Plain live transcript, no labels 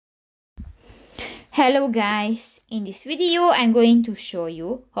Hello guys, in this video I'm going to show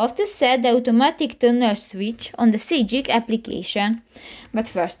you how to set the automatic tunnel switch on the Sygic application. But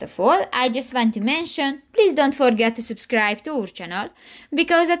first of all, I just want to mention, please don't forget to subscribe to our channel,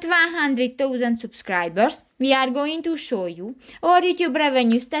 because at 100,000 subscribers we are going to show you our YouTube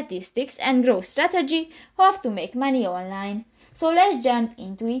revenue statistics and growth strategy, how to make money online. So let's jump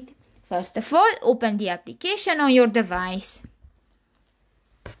into it. First of all, open the application on your device.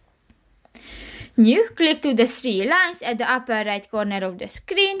 New, click to the three lines at the upper right corner of the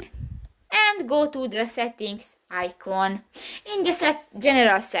screen and go to the settings icon. In the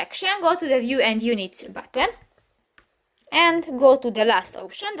general section, go to the view and units button and go to the last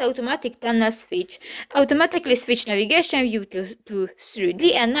option, the automatic tunnel switch. Automatically switch navigation view to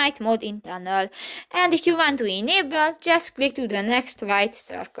 3D and night mode in tunnel. And if you want to enable, just click to the next white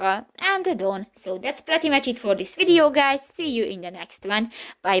circle and done. So that's pretty much it for this video guys. See you in the next one.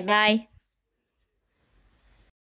 Bye bye.